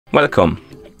Welcome!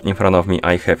 In front of me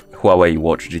I have HUAWEI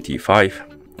Watch GT 5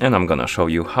 and I'm gonna show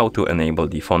you how to enable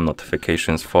the phone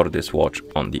notifications for this watch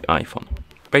on the iPhone.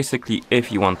 Basically,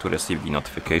 if you want to receive the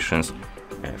notifications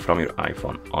from your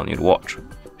iPhone on your watch.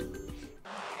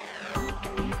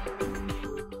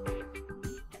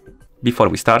 Before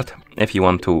we start, if you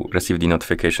want to receive the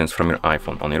notifications from your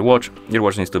iPhone on your watch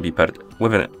needs to be paired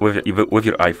with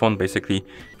your iPhone, basically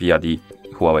via the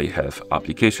HUAWEI Health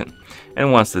application.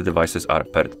 And once the devices are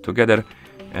paired together,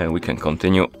 we can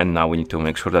continue. And now we need to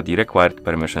make sure that the required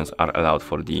permissions are allowed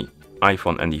for the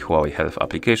iPhone and the HUAWEI Health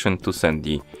application to send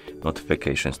the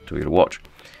notifications to your watch.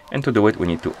 And to do it, we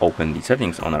need to open the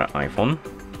settings on our iPhone.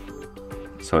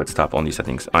 So let's tap on the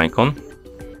settings icon.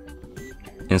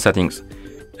 In settings,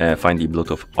 find the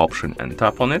Bluetooth option and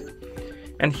tap on it.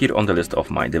 And here on the list of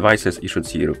my devices, you should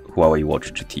see your HUAWEI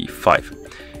Watch GT 5.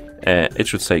 It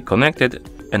should say connected,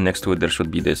 and next to it there should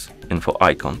be this info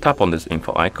icon. Tap on this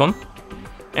info icon,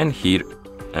 and here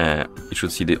you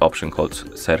should see the option called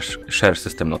share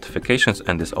system notifications,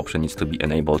 and this option needs to be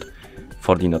enabled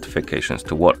for the notifications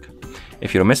to work.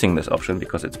 If you're missing this option,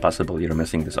 because it's possible you're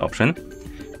missing this option,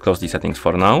 close the settings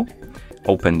for now,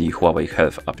 open the HUAWEI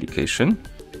Health application,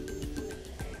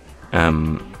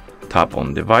 tap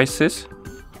on devices,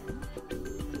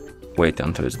 wait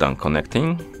until it's done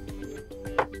connecting.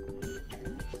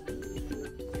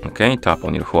 Okay, tap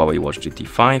on your HUAWEI Watch GT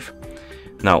 5.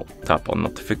 Now tap on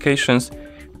notifications,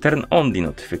 turn on the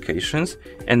notifications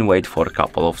and wait for a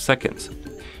couple of seconds.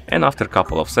 And after a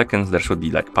couple of seconds, there should be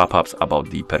like pop-ups about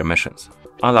the permissions.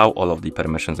 Allow all of the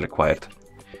permissions required.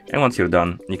 And once you're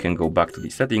done, you can go back to the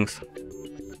settings,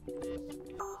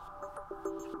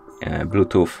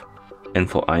 Bluetooth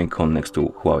info icon next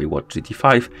to HUAWEI Watch GT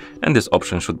 5, and this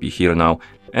option should be here now,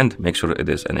 and make sure it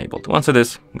is enabled. Once it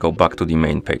is, go back to the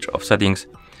main page of settings,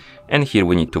 and here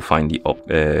we need to find the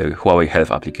HUAWEI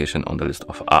Health application on the list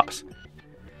of apps.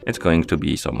 It's going to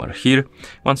be somewhere here.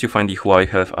 Once you find the HUAWEI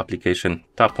Health application,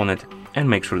 tap on it and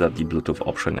make sure that the Bluetooth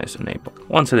option is enabled.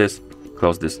 Once it is,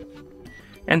 close this,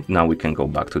 and now we can go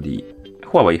back to the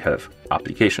HUAWEI Health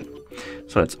application.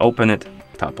 So let's open it,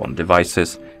 tap on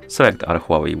devices, select our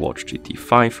HUAWEI Watch GT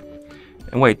 5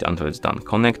 and wait until it's done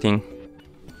connecting,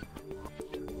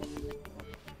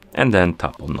 and then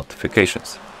tap on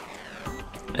notifications.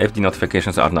 If the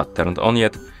notifications are not turned on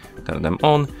yet, turn them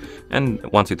on, and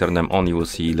once you turn them on, you will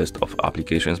see a list of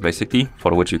applications basically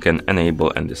for which you can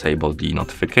enable and disable the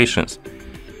notifications.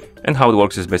 And how it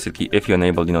works is basically, if you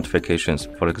enable the notifications,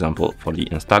 for example for the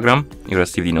Instagram, you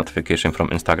receive the notification from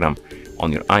Instagram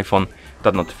on your iPhone,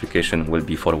 that notification will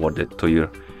be forwarded to your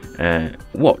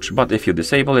watch. But if you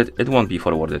disable it, it won't be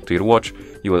forwarded to your watch,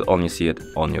 you will only see it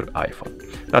on your iPhone.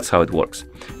 That's how it works.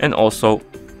 And also,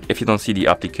 if you don't see the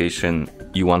application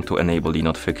you want to enable the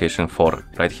notification for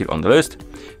right here on the list,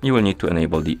 you will need to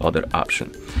enable the other option.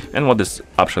 And what this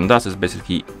option does is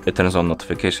basically it turns on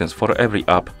notifications for every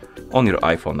app on your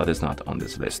iPhone that is not on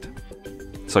this list.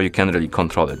 So you can't really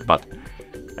control it, but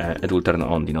it will turn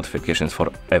on the notifications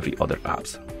for every other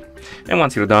apps. And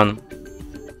once you're done,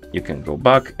 you can go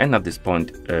back, and at this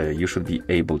point you should be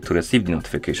able to receive the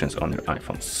notifications on your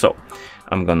iPhone. So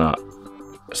I'm gonna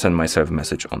send myself a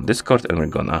message on Discord and we're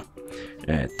gonna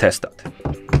test that.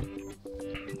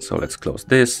 So let's close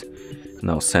this.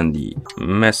 Now send the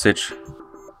message.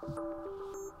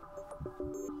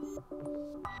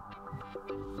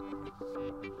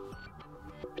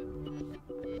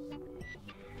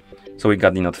 So we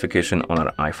got the notification on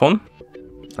our iPhone,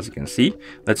 as you can see.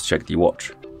 Let's check the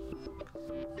watch.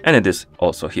 And it is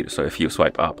also here. So if you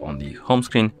swipe up on the home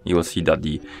screen, you will see that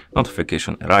the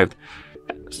notification arrived.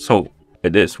 So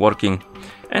it is working,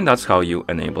 and that's how you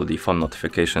enable the phone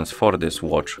notifications for this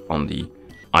watch on the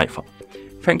iPhone.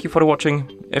 Thank you for watching.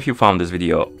 If you found this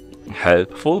video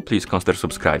helpful, please consider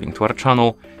subscribing to our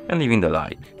channel and leaving the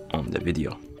like on the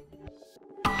video.